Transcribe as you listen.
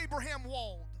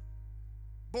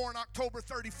born October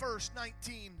 31st,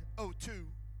 1902.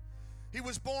 He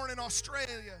was born in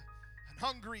Australia and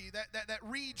Hungary, that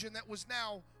region that was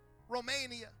now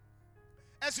Romania.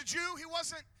 As a Jew, he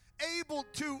wasn't able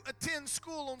to attend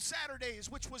school on Saturdays,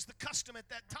 which was the custom at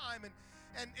that time.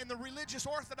 And the religious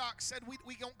Orthodox said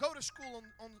we don't go to school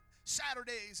on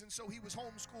Saturdays, and so he was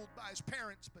homeschooled by his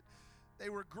parents, but they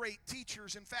were great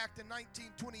teachers. In fact, in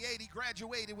 1928, he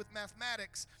graduated with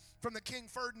mathematics from the King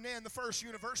Ferdinand I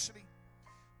University.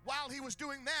 While he was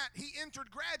doing that, he entered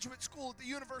graduate school at the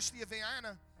University of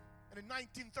Vienna, and in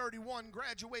 1931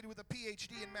 graduated with a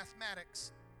PhD in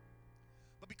mathematics.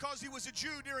 But because he was a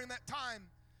Jew during that time,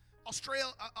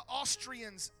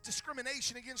 Austrians'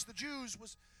 discrimination against the Jews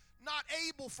was not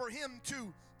able for him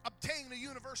to obtain a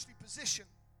university position.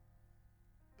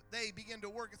 But they began to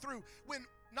work it through. When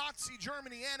Nazi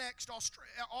Germany annexed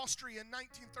Austria in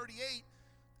 1938,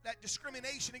 that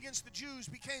discrimination against the Jews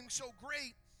became so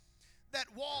great that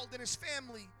Wald and his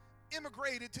family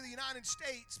immigrated to the United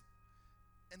States,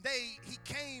 and he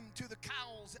came to the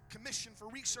Cowles Commission for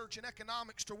Research and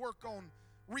Economics to work on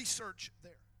research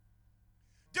there.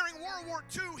 During World War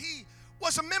II, he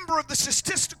was a member of the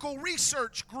Statistical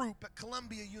Research Group at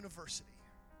Columbia University.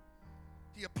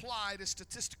 He applied his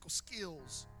statistical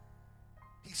skills.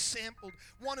 He sampled.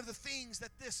 One of the things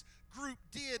that this group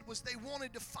did was they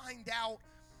wanted to find out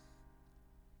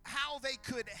how they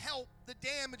could help the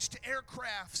damage to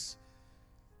aircrafts.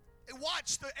 They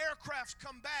watched the aircrafts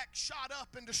come back, shot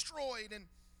up and destroyed, and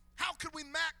how could we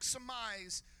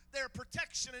maximize their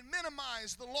protection and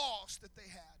minimize the loss that they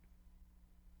had?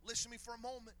 Listen to me for a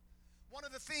moment. One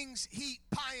of the things he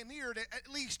pioneered,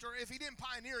 at least, or if he didn't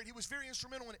pioneer it, he was very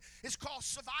instrumental in it. It's called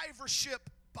survivorship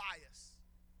bias.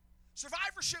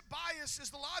 Survivorship bias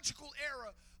is the logical error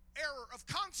of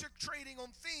concentrating on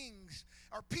things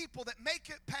or people that make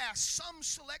it past some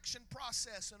selection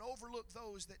process and overlook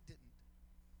those that didn't.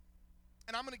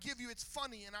 And I'm going to give you, it's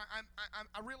funny, and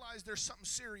I realize there's something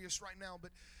serious right now,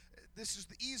 but this is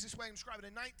the easiest way to describe it.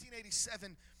 In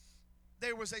 1987,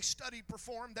 there was a study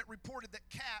performed that reported that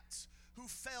cats who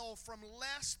fell from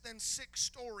less than 6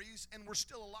 stories and were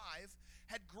still alive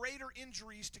had greater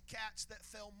injuries to cats that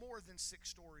fell more than 6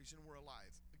 stories and were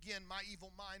alive. Again, my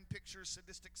evil mind pictures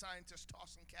sadistic scientists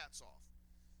tossing cats off.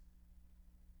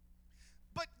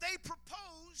 But they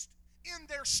proposed in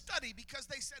their study, because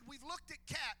they said, we've looked at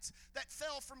cats that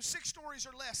fell from 6 stories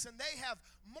or less, and they have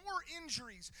more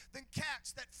injuries than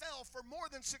cats that fell for more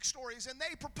than 6 stories. And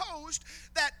they proposed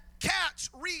that cats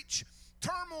reach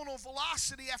terminal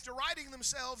velocity after righting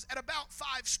themselves at about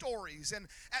 5 stories. And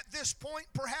at this point,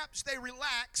 perhaps they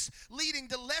relax, leading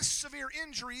to less severe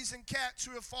injuries in cats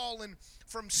who have fallen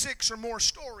from 6 or more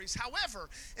stories. However,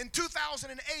 in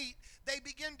 2008, they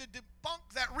began to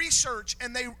debunk that research,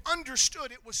 and they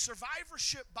understood it was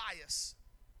survivorship bias,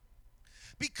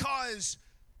 because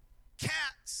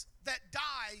cats that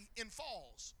die in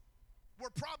falls were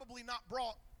probably not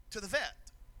brought to the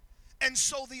vet. And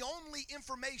so the only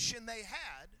information they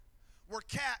had were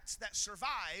cats that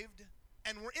survived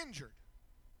and were injured,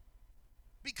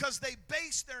 because they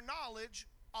based their knowledge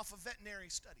off of veterinary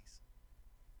studies.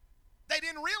 They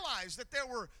didn't realize that there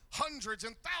were hundreds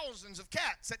and thousands of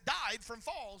cats that died from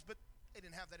falls, but they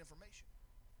didn't have that information.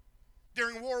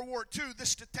 During World War II,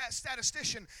 this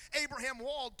statistician, Abraham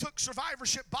Wald, took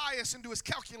survivorship bias into his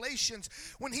calculations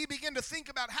when he began to think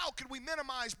about how could we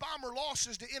minimize bomber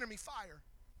losses to enemy fire.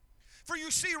 For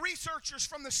you see, researchers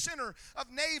from the Center of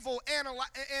Naval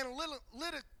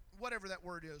Analytic, whatever that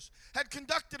word is, had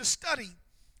conducted a study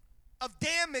of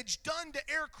damage done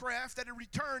to aircraft that had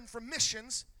returned from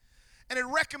missions, and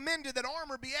had recommended that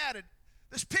armor be added.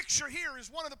 This picture here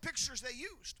is one of the pictures they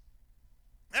used.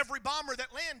 Every bomber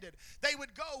that landed, they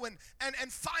would go and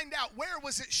find out, where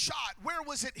was it shot, where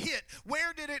was it hit,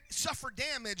 where did it suffer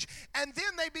damage, and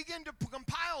then they begin to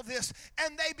compile this,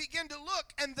 and they begin to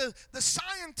look, and the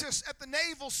scientists at the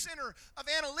Naval Center of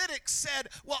Analytics said,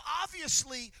 well,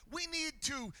 obviously we need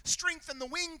to strengthen the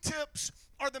wingtips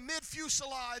or the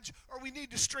mid-fuselage, or we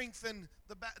need to strengthen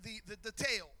the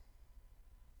tail.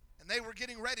 And they were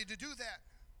getting ready to do that.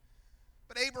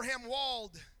 But Abraham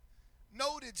Wald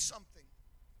noted something.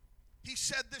 He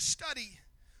said this study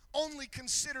only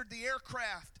considered the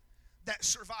aircraft that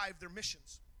survived their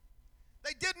missions.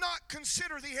 They did not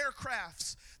consider the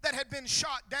aircrafts that had been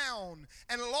shot down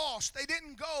and lost. They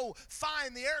didn't go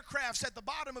find the aircrafts at the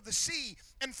bottom of the sea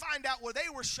and find out where they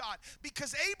were shot,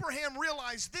 because Abraham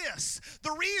realized this.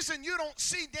 The reason you don't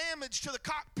see damage to the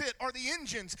cockpit or the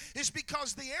engines is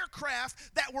because the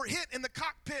aircraft that were hit in the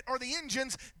cockpit or the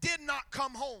engines did not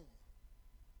come home.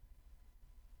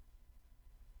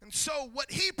 And so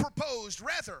what he proposed,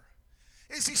 rather,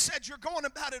 is he said, you're going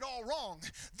about it all wrong.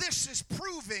 This is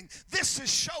proving, this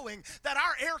is showing that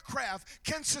our aircraft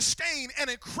can sustain an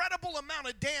incredible amount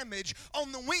of damage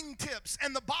on the wingtips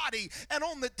and the body and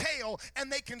on the tail,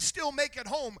 and they can still make it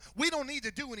home. We don't need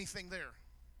to do anything there.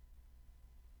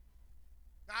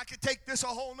 Now, I could take this a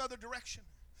whole nother direction.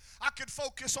 I could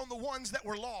focus on the ones that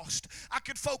were lost. I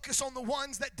could focus on the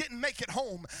ones that didn't make it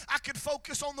home. I could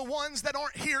focus on the ones that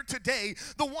aren't here today.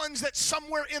 The ones that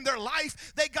somewhere in their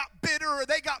life they got bitter, or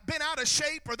they got bent out of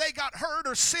shape, or they got hurt,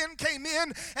 or sin came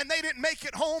in and they didn't make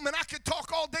it home. And I could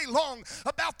talk all day long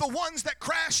about the ones that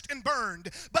crashed and burned.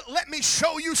 But let me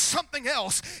show you something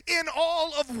else. In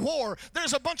all of war,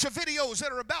 there's a bunch of videos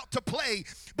that are about to play,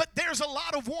 but there's a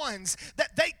lot of ones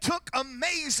that they took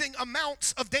amazing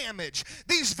amounts of damage.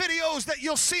 These videos that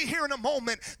you'll see here in a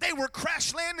moment, they were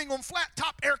crash landing on flat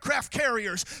top aircraft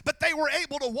carriers, but they were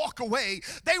able to walk away.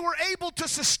 They were able to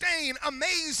sustain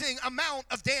amazing amount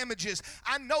of damages.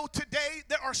 I know today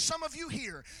there are some of you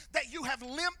here that you have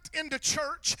limped into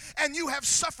church and you have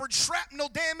suffered shrapnel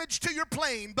damage to your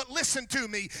plane, but listen to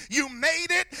me, you made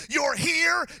it, you're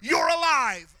here, you're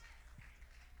alive.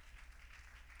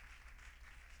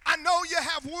 I know you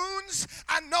have wounds.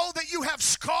 I know that you have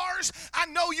scars. I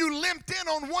know you limped in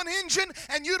on one engine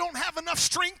and you don't have enough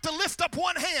strength to lift up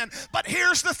one hand. But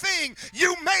here's the thing.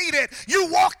 You made it. You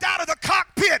walked out of the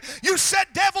cockpit. You said,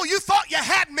 devil, you thought you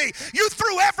had me. You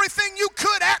threw everything you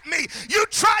could at me. You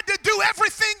tried to do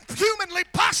everything humanly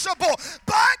possible.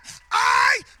 But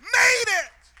I made it.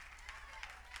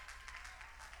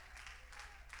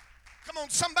 Come on,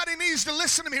 somebody needs to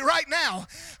listen to me right now.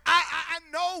 I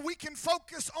know we can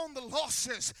focus on the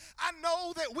losses. I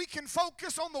know that we can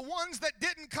focus on the ones that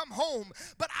didn't come home.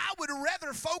 But I would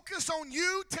rather focus on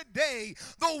you today,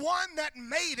 the one that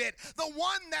made it, the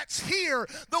one that's here,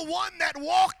 the one that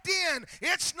walked in.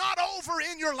 It's not over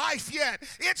in your life yet.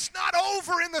 It's not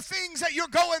over in the things that you're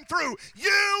going through.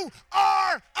 You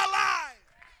are alive.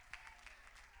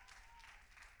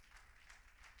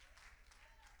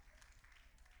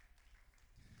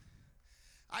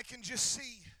 I can just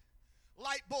see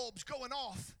light bulbs going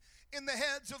off in the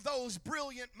heads of those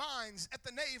brilliant minds at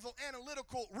the Naval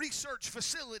Analytical Research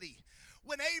Facility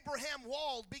when Abraham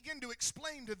Wald began to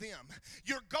explain to them,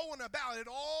 you're going about it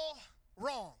all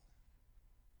wrong.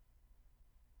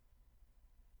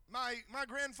 My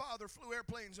grandfather flew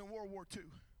airplanes in World War II.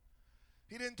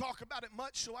 He didn't talk about it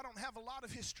much, so I don't have a lot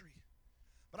of history.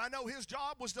 But I know his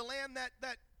job was to land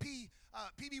that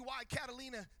PBY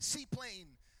Catalina seaplane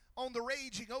on the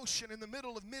raging ocean in the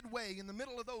middle of Midway, in the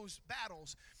middle of those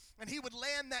battles. And he would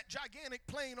land that gigantic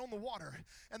plane on the water,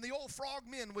 and the old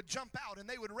frogmen would jump out and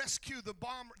they would rescue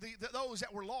those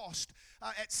that were lost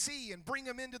at sea and bring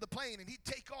them into the plane, and he'd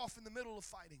take off in the middle of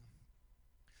fighting.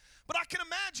 But I can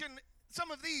imagine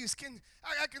some of these,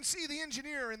 I can see the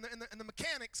engineer and the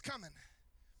mechanics coming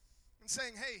and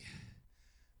saying, hey,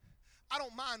 I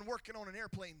don't mind working on an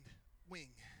airplane wing.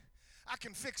 I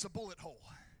can fix a bullet hole.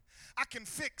 I can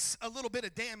fix a little bit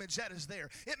of damage that is there.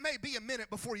 It may be a minute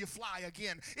before you fly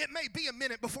again. It may be a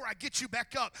minute before I get you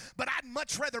back up. But I'd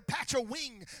much rather patch a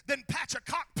wing than patch a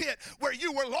cockpit where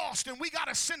you were lost and we got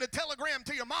to send a telegram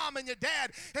to your mom and your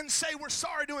dad and say we're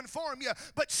sorry to inform you,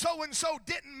 but so-and-so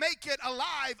didn't make it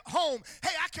alive home.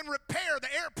 Hey, I can repair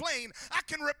the airplane. I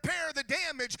can repair the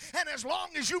damage. And as long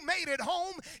as you made it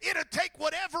home, it'll take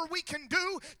whatever we can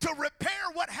do to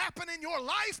repair what happened in your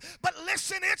life. But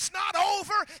listen, it's not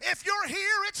over. If you're here,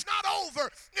 it's not over.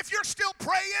 If you're still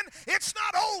praying, it's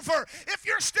not over. If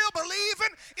you're still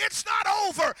believing, it's not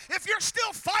over. If you're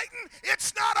still fighting,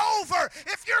 it's not over.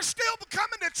 If you're still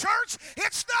coming to church,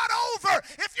 it's not over.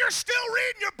 If you're still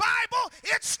reading your Bible,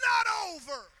 it's not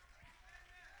over.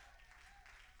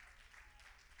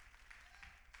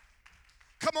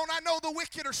 Come on, I know the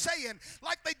wicked are saying,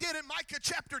 like they did in Micah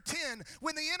chapter 10,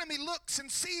 when the enemy looks and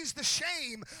sees the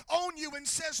shame on you and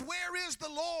says, where is the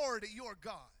Lord your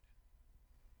God?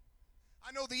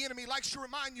 I know the enemy likes to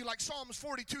remind you, like Psalms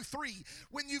 42:3,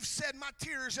 when you've said, my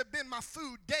tears have been my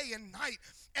food day and night,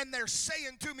 and they're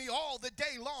saying to me all the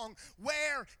day long,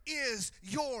 where is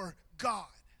your God?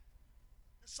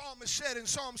 The psalmist said in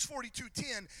Psalms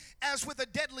 42:10, as with a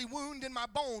deadly wound in my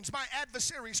bones, my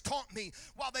adversaries taunt me,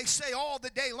 while they say all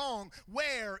the day long,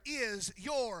 where is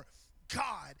your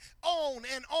God? On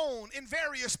and on in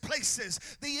various places,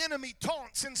 the enemy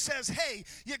taunts and says, hey,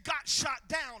 you got shot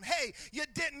down. Hey, you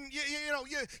didn't,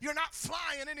 you're not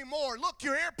flying anymore. Look,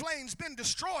 your airplane's been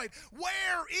destroyed.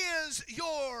 Where is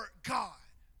your God?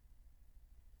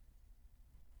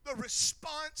 The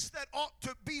response that ought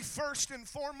to be first and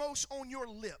foremost on your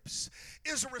lips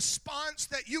is a response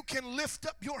that you can lift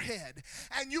up your head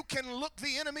and you can look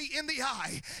the enemy in the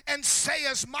eye and say,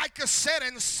 as Micah said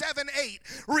in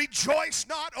 7:8, rejoice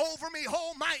not over me,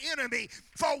 O my enemy,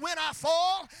 for when I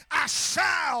fall, I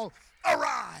shall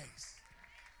arise.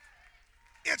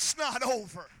 It's not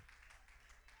over.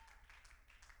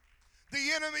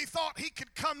 The enemy thought he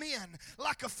could come in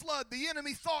like a flood. The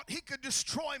enemy thought he could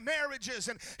destroy marriages,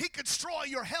 and he could destroy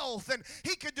your health, and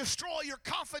he could destroy your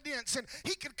confidence, and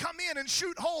he could come in and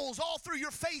shoot holes all through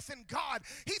your faith in God.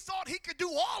 He thought he could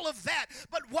do all of that,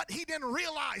 but what he didn't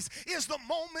realize is the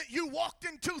moment you walked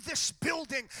into this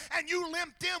building and you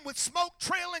limped in with smoke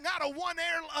trailing out of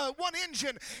one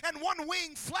engine and one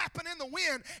wing flapping in the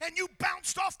wind, and you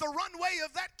bounced off the runway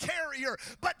of that carrier,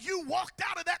 but you walked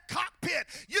out of that cockpit,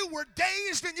 you were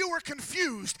dazed and you were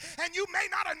confused, and you may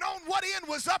not have known what end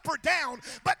was up or down,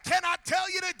 but can I tell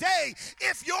you today,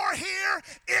 if you're here,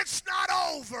 it's not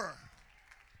over.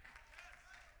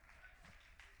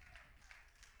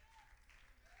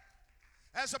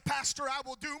 As a pastor, I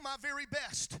will do my very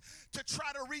best to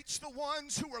try to reach the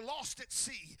ones who are lost at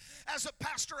sea. As a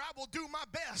pastor, I will do my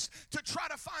best to try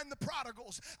to find the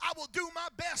prodigals. I will do my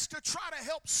best to try to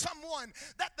help someone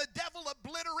that the devil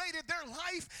obliterated their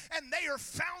life and they are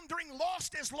foundering,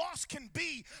 lost as lost can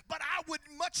be. But I would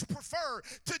much prefer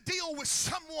to deal with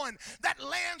someone that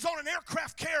lands on an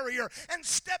aircraft carrier and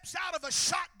steps out of a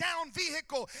shot down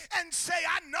vehicle and say,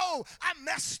 I know I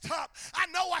messed up. I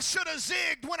know I should have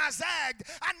zigged when I zagged.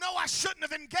 I know I shouldn't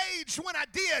have engaged when I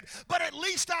did, but at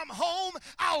least I'm home.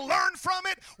 I'll learn from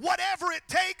it. Whatever it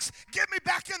takes, get me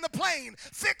back in the plane.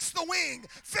 Fix the wing.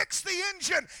 Fix the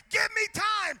engine. Give me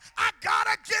time. I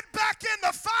gotta get back in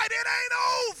the fight. It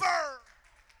ain't over.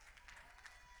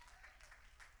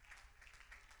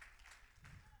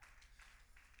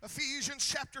 Ephesians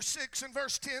chapter 6 and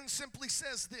verse 10 simply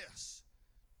says this.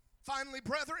 Finally,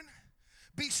 brethren,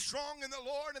 be strong in the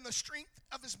Lord and the strength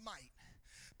of his might.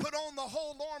 Put on the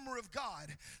whole armor of God,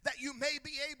 that you may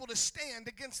be able to stand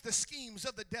against the schemes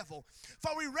of the devil.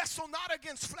 For we wrestle not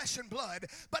against flesh and blood,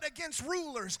 but against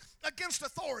rulers, against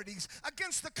authorities,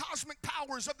 against the cosmic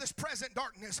powers of this present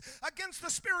darkness, against the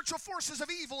spiritual forces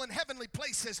of evil in heavenly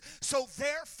places. So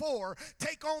therefore,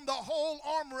 take on the whole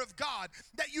armor of God,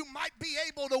 that you might be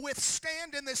able to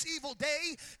withstand in this evil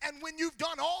day. And when you've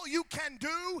done all you can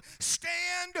do,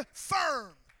 stand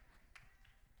firm.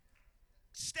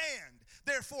 Stand.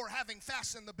 Therefore, having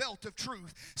fastened the belt of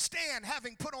truth, stand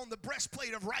having put on the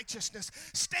breastplate of righteousness,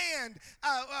 stand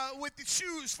with the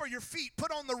shoes for your feet,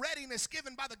 put on the readiness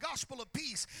given by the gospel of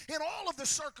peace. In all of the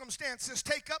circumstances,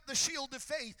 take up the shield of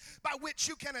faith, by which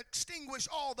you can extinguish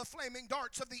all the flaming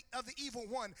darts of the evil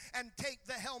one, and take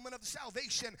the helmet of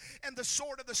salvation and the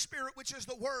sword of the Spirit, which is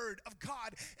the word of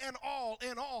God. And all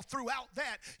throughout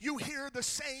that, you hear the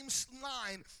same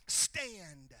line,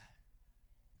 stand.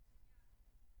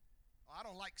 I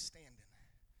don't like standing.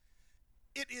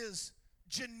 It is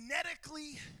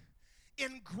genetically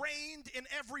ingrained in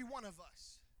every one of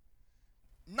us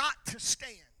not to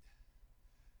stand.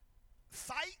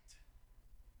 Fight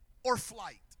or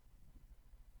flight.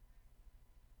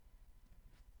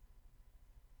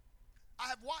 I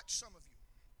have watched some of you,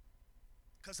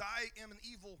 because I am an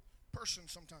evil person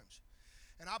sometimes,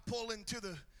 and I pull into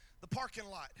the parking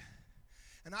lot,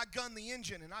 and I gun the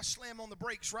engine, and I slam on the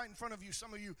brakes right in front of you,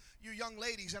 some of you young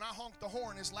ladies, and I honk the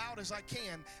horn as loud as I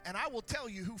can, and I will tell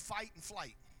you who fight and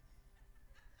flight.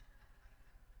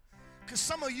 Because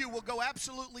some of you will go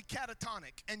absolutely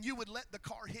catatonic, and you would let the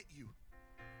car hit you.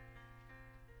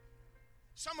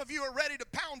 Some of you are ready to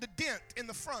pound a dent in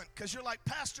the front, because you're like,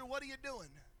 Pastor, what are you doing?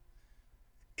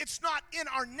 It's not in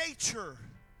our nature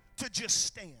to just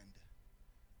stand.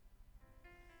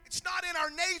 It's not in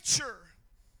our nature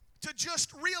to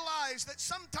just realize that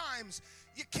sometimes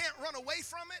you can't run away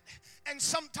from it, and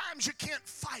sometimes you can't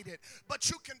fight it, but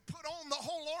you can put on the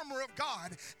whole armor of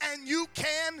God, and you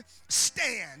can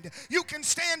stand. You can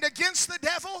stand against the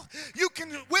devil. You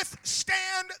can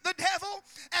withstand the devil,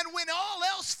 and when all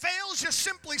else fails, you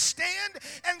simply stand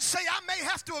and say, I may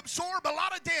have to absorb a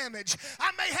lot of damage.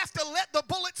 I may have to let the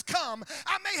bullets come.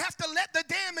 I may have to let the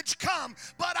damage come,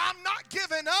 but I'm not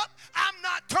giving up. I'm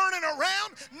not turning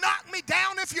around. Knock me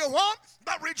down if you want,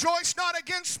 but rejoice not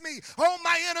against me, oh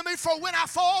my enemy, for when I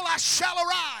fall, I shall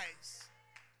arise.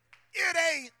 It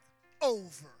ain't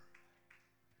over.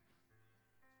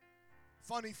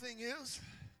 Funny thing is,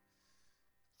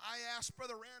 I asked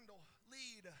Brother Randall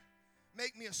Lee to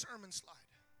make me a sermon slide.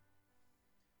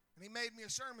 And he made me a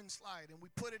sermon slide, and we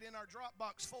put it in our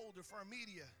Dropbox folder for our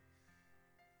media.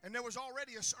 And there was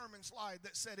already a sermon slide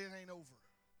that said it ain't over.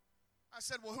 I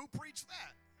said, well, who preached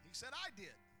that? He said, I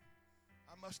did.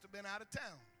 I must have been out of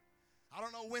town. I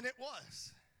don't know when it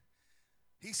was.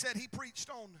 He said he preached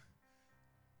on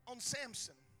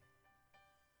Samson.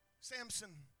 Samson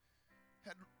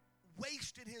had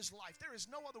wasted his life. There is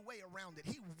no other way around it.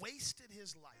 He wasted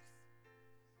his life.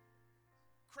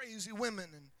 Crazy women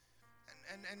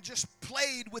and just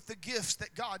played with the gifts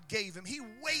that God gave him. He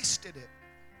wasted it.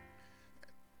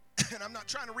 And I'm not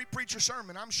trying to re-preach your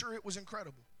sermon. I'm sure it was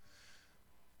incredible.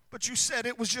 But you said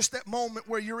it was just that moment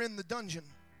where you're in the dungeon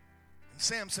and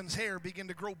Samson's hair began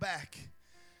to grow back.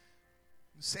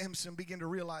 And Samson began to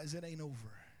realize it ain't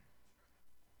over.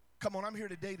 Come on, I'm here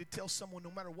today to tell someone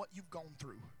no matter what you've gone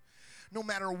through, no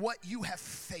matter what you have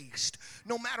faced,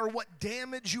 no matter what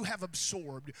damage you have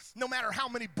absorbed, no matter how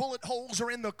many bullet holes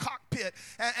are in the cockpit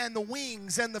and the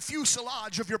wings and the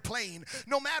fuselage of your plane,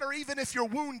 no matter even if you're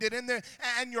wounded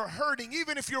and you're hurting,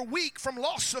 even if you're weak from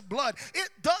loss of blood, it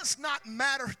does not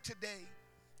matter today.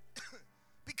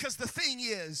 Because the thing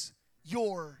is,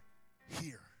 you're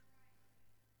here.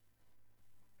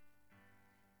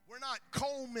 We're not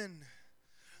combing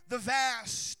the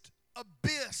vast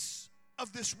abyss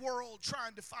of this world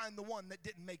trying to find the one that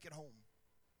didn't make it home.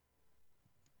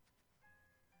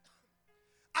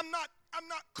 I'm not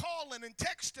calling and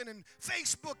texting and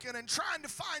Facebooking and trying to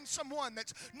find someone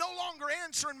that's no longer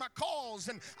answering my calls,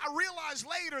 and I realize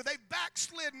later they've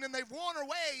backslidden and they've worn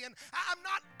away, and I'm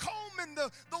not combing the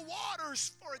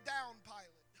waters for a down pilot.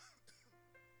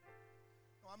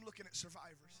 No, I'm looking at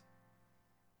survivors.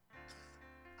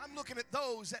 I'm looking at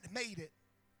those that made it.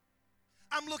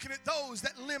 I'm looking at those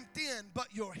that limped in, but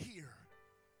you're here.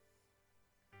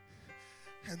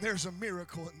 And there's a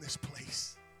miracle in this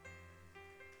place.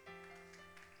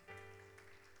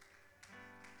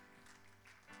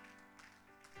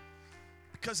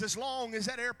 Because as long as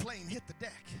that airplane hit the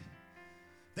deck,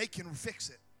 they can fix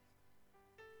it.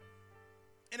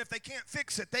 And if they can't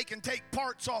fix it, they can take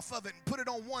parts off of it and put it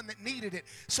on one that needed it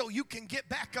so you can get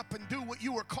back up and do what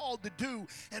you were called to do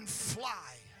and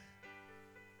fly.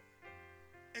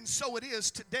 And so it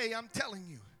is today, I'm telling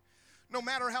you. No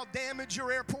matter how damaged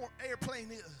your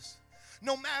airplane is,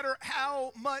 no matter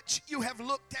how much you have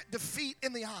looked at defeat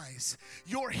in the eyes,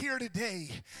 you're here today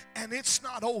and it's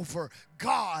not over.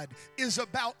 God is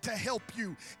about to help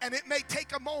you. And it may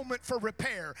take a moment for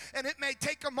repair, and it may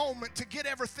take a moment to get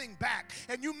everything back,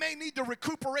 and you may need to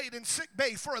recuperate in sick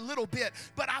bay for a little bit,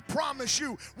 but I promise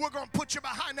you, we're going to put you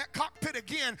behind that cockpit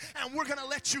again and we're going to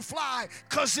let you fly,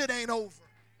 because it ain't over.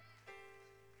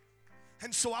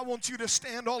 And so I want you to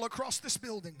stand all across this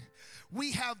building.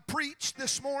 We have preached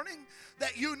this morning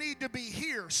that you need to be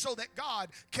here so that God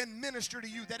can minister to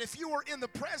you. That if you are in the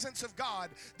presence of God,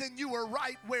 then you are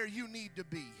right where you need to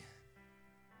be.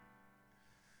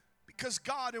 Because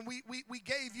God, and we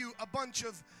gave you a bunch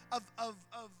of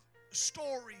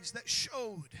stories that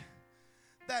showed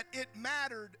that it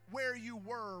mattered where you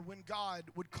were when God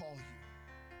would call you.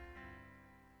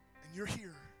 And you're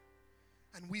here.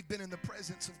 And we've been in the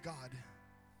presence of God.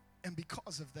 And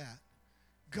because of that,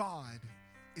 God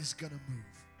is going to move.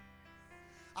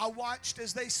 I watched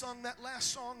as they sung that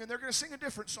last song, and they're going to sing a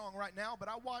different song right now, but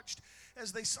I watched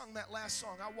as they sung that last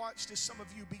song. I watched as some of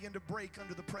you begin to break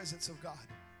under the presence of God.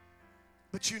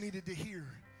 But you needed to hear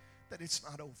that it's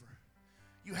not over.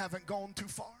 You haven't gone too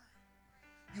far.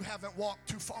 You haven't walked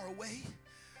too far away.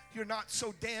 You're not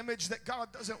so damaged that God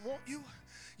doesn't want you.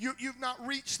 You've not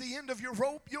reached the end of your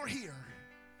rope. You're here.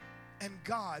 And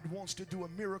God wants to do a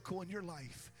miracle in your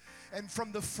life. And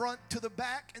from the front to the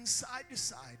back and side to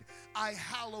side, I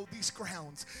hallow these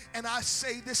grounds. And I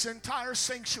say this entire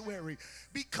sanctuary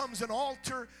becomes an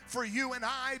altar for you and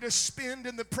I to spend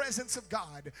in the presence of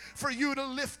God. For you to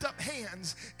lift up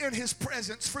hands in His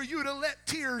presence. For you to let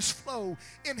tears flow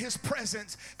in His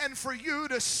presence. And for you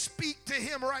to speak to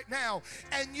Him right now.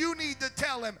 And you need to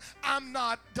tell Him, I'm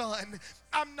not done.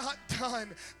 I'm not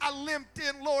done. I limped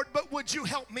in, Lord, but would you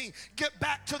help me get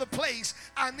back to the place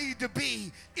I need to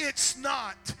be? It's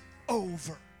not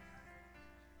over.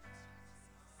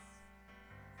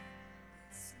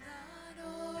 It's not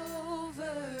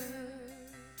over.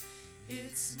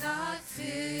 It's not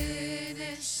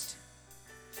finished.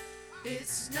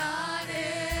 It's not